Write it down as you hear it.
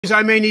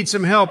I may need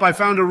some help. I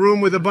found a room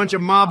with a bunch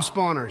of mob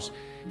spawners.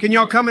 Can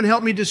y'all come and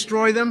help me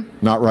destroy them?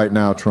 Not right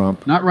now,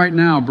 Trump. Not right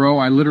now, bro.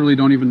 I literally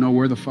don't even know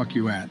where the fuck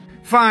you at.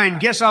 Fine,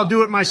 guess I'll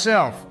do it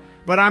myself.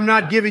 But I'm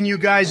not giving you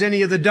guys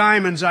any of the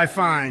diamonds I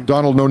find.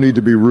 Donald, no need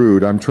to be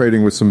rude. I'm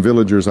trading with some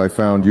villagers I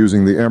found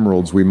using the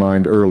emeralds we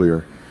mined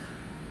earlier.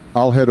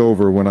 I'll head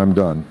over when I'm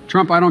done.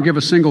 Trump, I don't give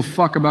a single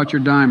fuck about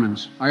your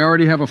diamonds. I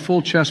already have a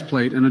full chest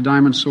plate and a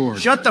diamond sword.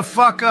 Shut the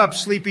fuck up,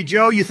 Sleepy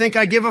Joe. You think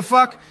I give a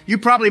fuck? You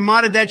probably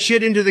modded that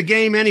shit into the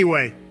game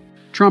anyway.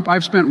 Trump,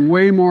 I've spent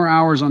way more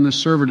hours on this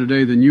server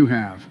today than you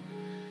have.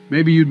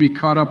 Maybe you'd be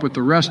caught up with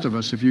the rest of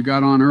us if you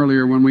got on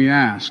earlier when we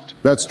asked.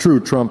 That's true,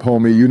 Trump,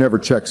 homie. You never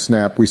check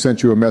Snap. We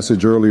sent you a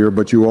message earlier,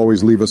 but you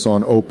always leave us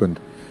on opened.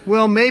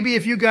 Well, maybe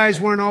if you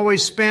guys weren't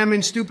always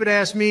spamming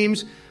stupid-ass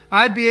memes,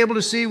 I'd be able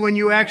to see when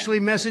you actually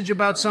message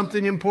about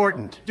something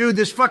important. Dude,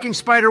 this fucking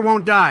spider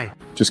won't die.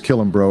 Just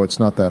kill him, bro. It's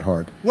not that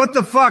hard. What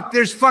the fuck?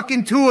 There's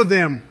fucking 2 of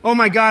them. Oh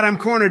my god, I'm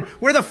cornered.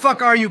 Where the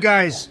fuck are you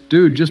guys?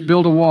 Dude, just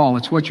build a wall.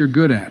 It's what you're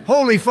good at.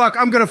 Holy fuck,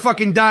 I'm gonna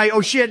fucking die.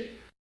 Oh shit.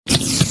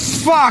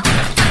 Fuck!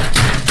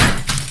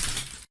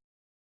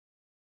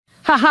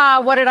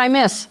 Haha, what did I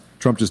miss?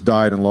 Trump just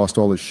died and lost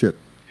all his shit.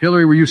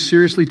 Hillary, were you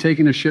seriously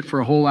taking a shit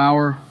for a whole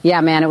hour? Yeah,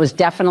 man, it was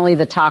definitely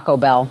the Taco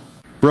Bell.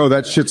 Bro,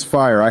 that shit's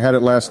fire. I had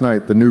it last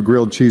night. The new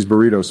grilled cheese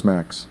burrito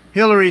smacks.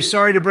 Hillary,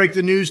 sorry to break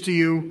the news to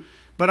you,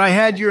 but I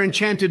had your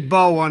enchanted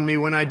bow on me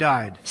when I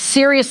died.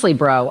 Seriously,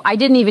 bro, I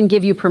didn't even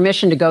give you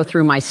permission to go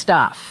through my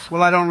stuff.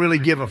 Well, I don't really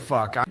give a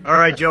fuck. All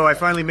right, Joe, I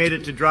finally made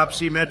it to Drop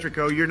C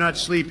Metrico. You're not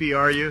sleepy,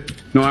 are you?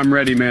 No, I'm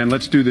ready, man.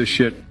 Let's do this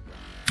shit.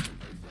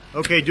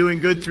 Okay, doing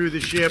good through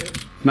the ship.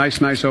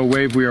 Nice, oh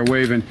wave, we are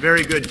waving.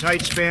 Very good.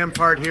 Tight spam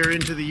part here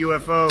into the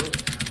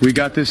UFO. We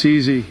got this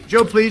easy.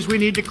 Joe, please, we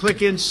need to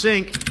click in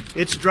sync.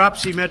 It's Drop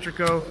C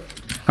Metrico.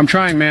 I'm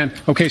trying, man.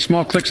 Okay,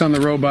 small clicks on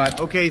the robot.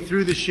 Okay,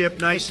 through the ship,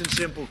 nice and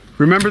simple.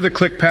 Remember the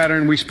click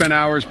pattern? We spent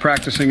hours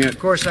practicing it. Of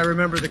course, I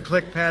remember the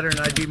click pattern.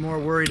 I'd be more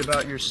worried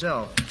about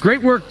yourself.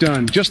 Great work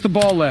done. Just the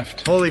ball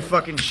left. Holy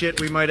fucking shit,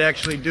 we might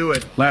actually do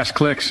it. Last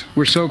clicks.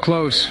 We're so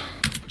close.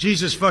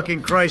 Jesus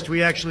fucking Christ,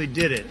 we actually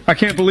did it. I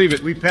can't believe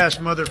it. We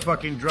passed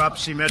motherfucking Drop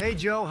C Metrico. Hey,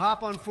 Joe,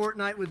 hop on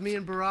Fortnite with me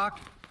and Barack.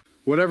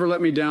 Whatever,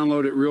 let me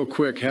download it real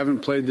quick. Haven't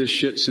played this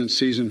shit since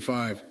season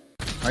 5.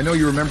 I know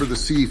you remember the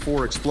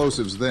C4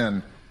 explosives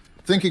then.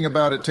 Thinking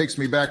about it takes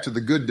me back to the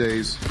good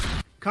days.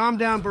 Calm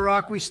down,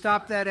 Barack. We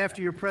stopped that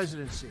after your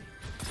presidency.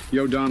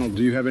 Yo, Donald,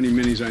 do you have any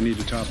minis I need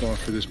to top off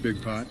for this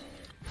big pot?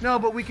 No,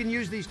 but we can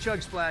use these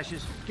chug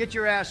splashes. Get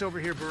your ass over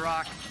here,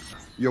 Barack.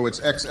 Yo, it's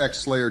XX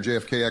Slayer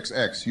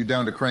JFKXX. You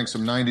down to crank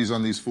some 90s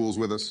on these fools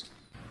with us?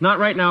 Not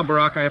right now,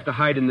 Barack. I have to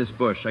hide in this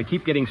bush. I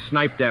keep getting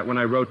sniped at when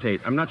I rotate.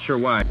 I'm not sure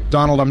why.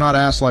 Donald, I'm not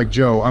ass like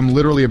Joe. I'm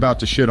literally about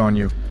to shit on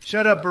you.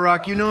 Shut up,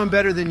 Barack. You know I'm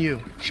better than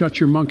you. Shut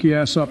your monkey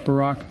ass up,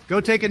 Barack.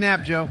 Go take a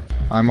nap, Joe.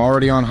 I'm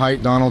already on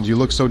height, Donald. You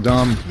look so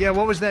dumb. Yeah,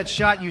 what was that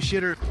shot, you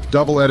shitter?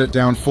 Double edit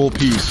down full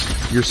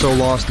piece. You're so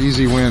lost,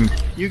 easy win.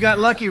 You got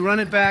lucky. Run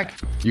it back.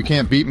 You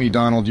can't beat me,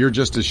 Donald. You're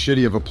just as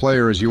shitty of a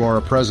player as you are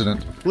a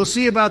president. We'll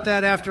see about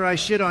that after I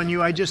shit on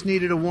you. I just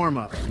needed a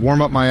warm-up.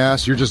 Warm up my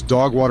ass. You're just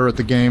dog water at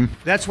the game.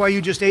 That's why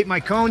you just ate my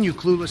cone, you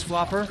clueless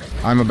flopper.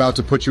 I'm about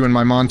to put you in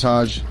my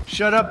montage.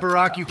 Shut up,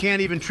 Barack. You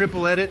can't even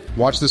triple edit.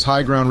 Watch this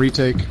high ground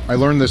retake. I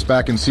learned this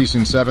back in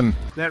Season 7.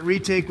 That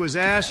retake was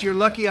ass. You're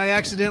lucky I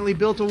accidentally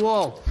built a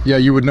wall. Yeah,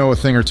 you would know a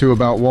thing or two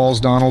about walls,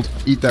 Donald.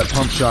 Eat that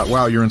pump shot.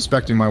 Wow, you're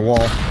inspecting my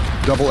wall.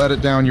 Double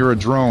edit down, you're a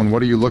drone.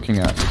 What are you looking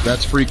at?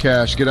 That's free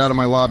cash. Get out of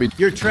my lobby.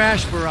 You're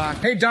trash, Barack.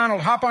 Hey,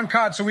 Donald, hop on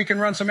COD so we can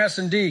run some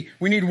S&D.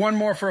 We need one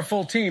more for a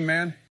full team,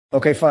 man.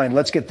 Okay, fine.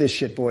 Let's get this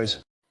shit,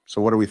 boys.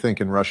 So what are we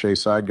thinking, rush A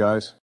side,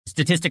 guys?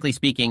 Statistically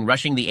speaking,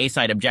 rushing the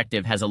A-side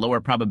objective has a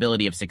lower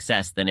probability of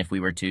success than if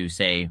we were to,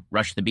 say,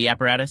 rush the B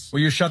apparatus.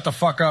 Will you shut the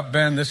fuck up,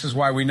 Ben? This is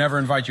why we never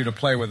invite you to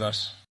play with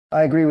us.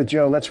 I agree with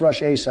Joe. Let's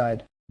rush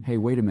A-side. Hey,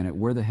 wait a minute.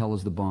 Where the hell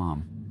is the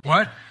bomb?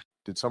 What?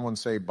 Did someone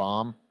say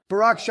bomb?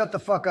 Barack, shut the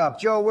fuck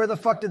up. Joe, where the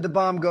fuck did the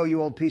bomb go, you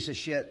old piece of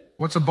shit?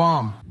 What's a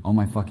bomb? Oh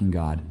my fucking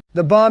god.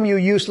 The bomb, you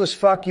useless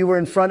fuck. You were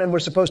in front and were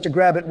supposed to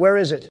grab it. Where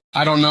is it?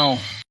 I don't know.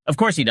 Of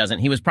course he doesn't.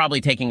 He was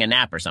probably taking a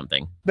nap or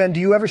something. Ben, do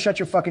you ever shut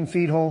your fucking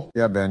feed hole?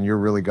 Yeah, Ben, you're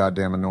really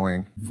goddamn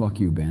annoying. Fuck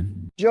you,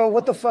 Ben. Joe,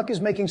 what the fuck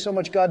is making so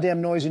much goddamn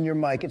noise in your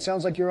mic? It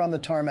sounds like you're on the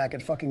tarmac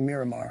at fucking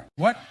Miramar.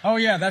 What? Oh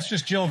yeah, that's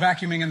just Jill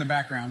vacuuming in the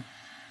background.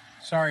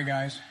 Sorry,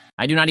 guys.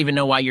 I do not even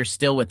know why you're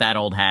still with that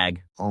old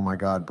hag. Oh my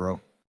god, bro.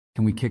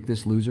 Can we kick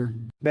this loser?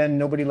 Ben,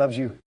 nobody loves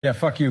you. Yeah,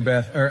 fuck you,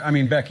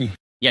 Becky.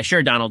 Yeah,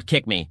 sure, Donald,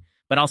 kick me.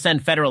 But I'll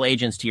send federal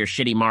agents to your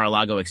shitty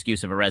Mar-a-Lago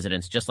excuse of a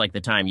residence, just like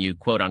the time you,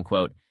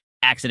 quote-unquote,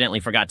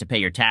 accidentally forgot to pay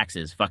your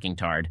taxes, fucking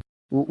tard.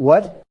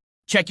 What?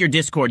 Check your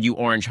Discord, you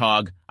orange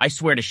hog. I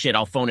swear to shit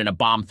I'll phone in a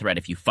bomb threat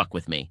if you fuck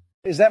with me.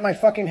 Is that my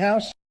fucking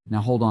house? Now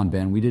hold on,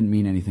 Ben. We didn't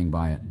mean anything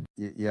by it.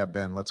 Yeah,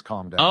 Ben, let's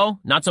calm down. Oh,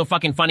 not so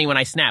fucking funny when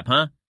I snap,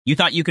 huh? You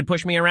thought you could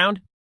push me around?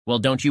 Well,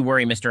 don't you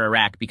worry, Mr.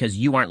 Iraq, because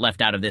you aren't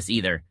left out of this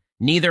either.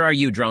 Neither are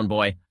you, drone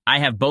boy. I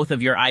have both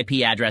of your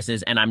IP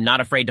addresses, and I'm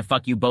not afraid to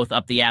fuck you both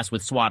up the ass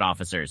with SWAT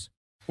officers.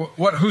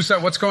 What? Who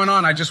said? What's going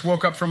on? I just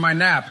woke up from my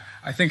nap.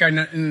 I think I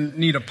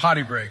need a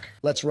potty break.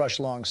 Let's rush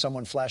long.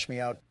 Someone flash me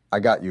out. I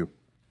got you.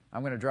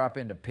 I'm going to drop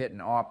into pit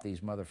and op these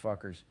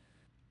motherfuckers.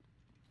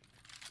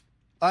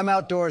 I'm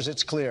outdoors,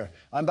 it's clear.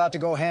 I'm about to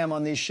go ham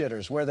on these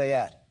shitters. Where they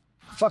at?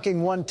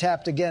 Fucking one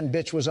tapped again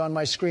bitch was on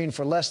my screen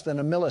for less than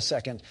a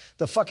millisecond.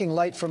 The fucking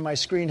light from my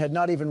screen had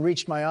not even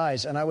reached my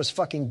eyes, and I was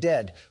fucking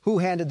dead. Who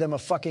handed them a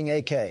fucking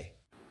AK?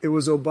 It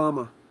was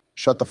Obama.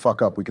 Shut the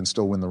fuck up. We can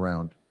still win the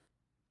round.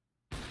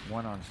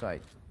 One on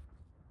site.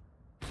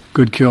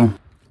 Good kill.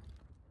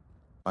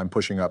 I'm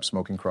pushing up,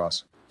 smoking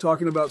cross.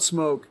 Talking about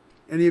smoke.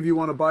 Any of you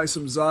want to buy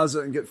some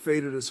Zaza and get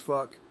faded as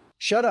fuck?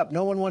 Shut up.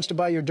 No one wants to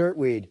buy your dirt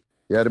weed.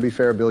 Yeah, to be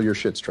fair, Bill, your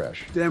shit's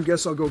trash. Damn,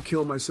 guess I'll go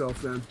kill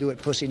myself then. Do it,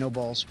 pussy, no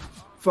balls.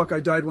 Fuck, I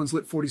died once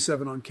lit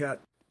 47 on cat.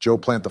 Joe,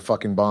 plant the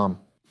fucking bomb.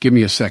 Give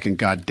me a second,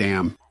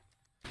 goddamn.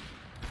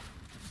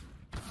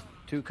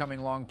 2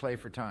 coming long, play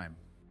for time.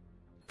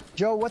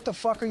 Joe, what the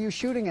fuck are you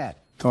shooting at?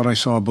 Thought I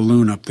saw a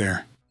balloon up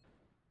there.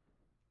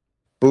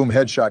 Boom,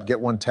 headshot,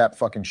 get one tap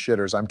fucking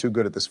shitters. I'm too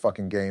good at this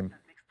fucking game.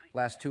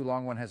 Last 2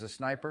 long one has a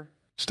sniper.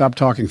 Stop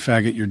talking,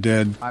 faggot, you're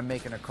dead. I'm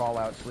making a call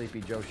out,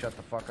 Sleepy Joe. Shut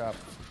the fuck up.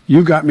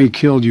 You got me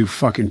killed, you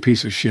fucking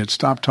piece of shit.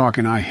 Stop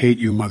talking, I hate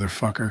you,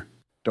 motherfucker.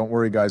 Don't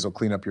worry, guys, I'll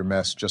clean up your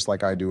mess just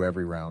like I do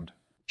every round.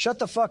 Shut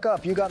the fuck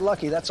up. You got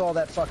lucky. That's all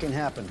that fucking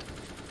happened.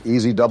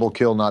 Easy double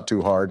kill, not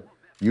too hard.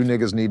 You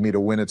niggas need me to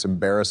win. It's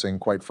embarrassing,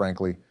 quite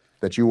frankly,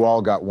 that you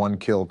all got 1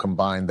 kill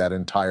combined that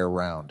entire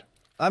round.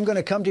 I'm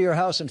gonna come to your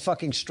house and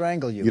fucking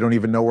strangle you. You don't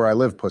even know where I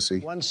live, pussy.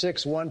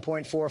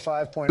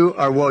 161.45. You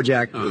are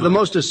Wojak, the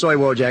mostest soy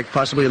Wojak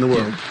possibly in the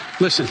world.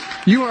 Listen,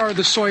 you are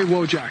the soy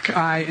Wojak.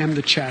 I am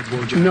the Chad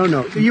Wojak.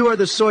 No, you are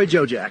the soy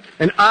Jojak,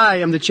 and I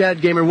am the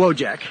Chad Gamer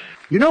Wojak.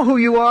 You know who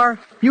you are?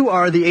 You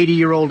are the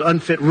 80-year-old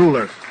unfit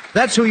ruler.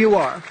 That's who you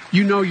are.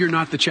 You know you're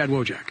not the Chad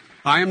Wojak.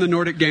 I am the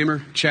Nordic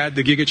Gamer, Chad,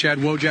 the Giga Chad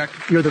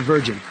Wojak. You're the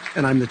virgin,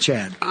 and I'm the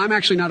Chad. I'm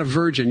actually not a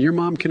virgin. Your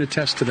mom can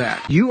attest to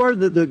that. You are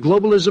the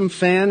globalism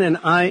fan, and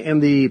I am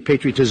the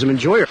patriotism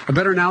enjoyer. A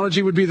better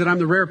analogy would be that I'm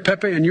the rare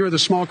Pepe, and you're the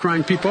small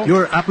crying people.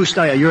 You're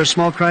Apustaya. You're a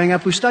small crying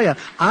Apustaya.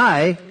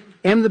 I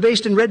am the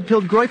based and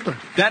red-pilled Groiper.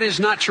 That is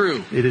not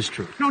true. It is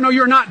true. No,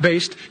 you're not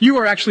based. You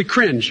are actually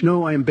cringe.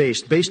 No, I am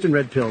based and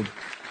red-pilled.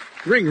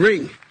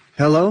 Ring.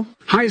 Hello?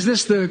 Hi, is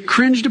this the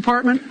cringe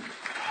department?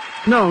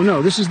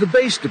 No, this is the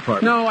bass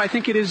department. No, I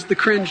think it is the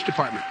cringe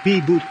department.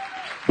 Boop.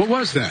 What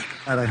was that?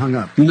 And I hung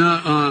up.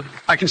 No,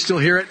 I can still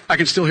hear it. I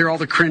can still hear all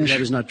the cringe. That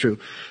is not true.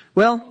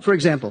 Well, for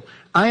example,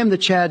 I am the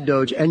Chad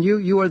Doge, and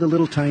you are the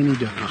little tiny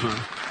Doge.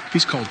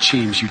 He's called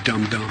Cheems, you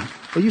dumb.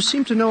 Well, you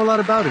seem to know a lot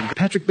about him.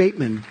 Patrick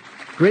Bateman,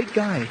 great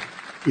guy.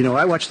 You know,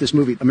 I watched this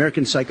movie,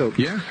 American Psycho.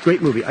 Yeah?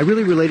 Great movie. I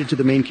really related to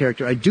the main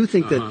character. I do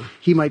think that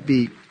he might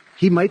be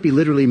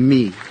literally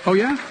me. Oh,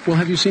 yeah? Well,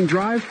 have you seen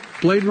Drive,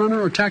 Blade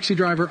Runner, or Taxi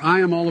Driver? I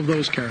am all of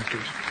those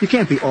characters. You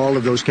can't be all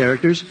of those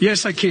characters.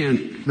 Yes, I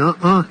can.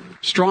 Nuh-uh.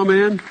 Straw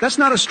man? That's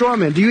not a straw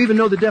man. Do you even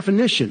know the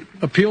definition?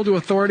 Appeal to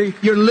authority?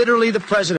 You're literally the president.